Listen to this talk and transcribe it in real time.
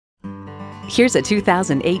Here's a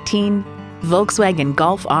 2018 Volkswagen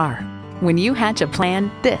Golf R. When you hatch a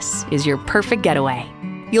plan, this is your perfect getaway.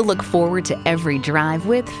 You'll look forward to every drive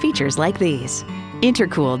with features like these: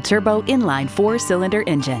 intercooled turbo inline 4-cylinder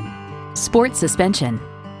engine, sport suspension,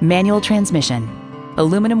 manual transmission,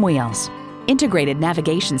 aluminum wheels, integrated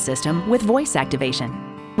navigation system with voice activation,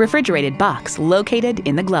 refrigerated box located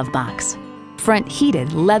in the glove box, front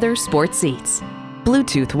heated leather sport seats,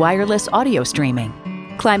 Bluetooth wireless audio streaming,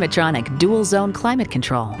 Climatronic dual zone climate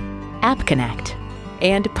control, App Connect,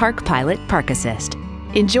 and Park Pilot Park Assist.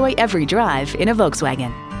 Enjoy every drive in a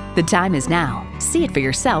Volkswagen. The time is now. See it for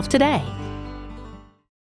yourself today.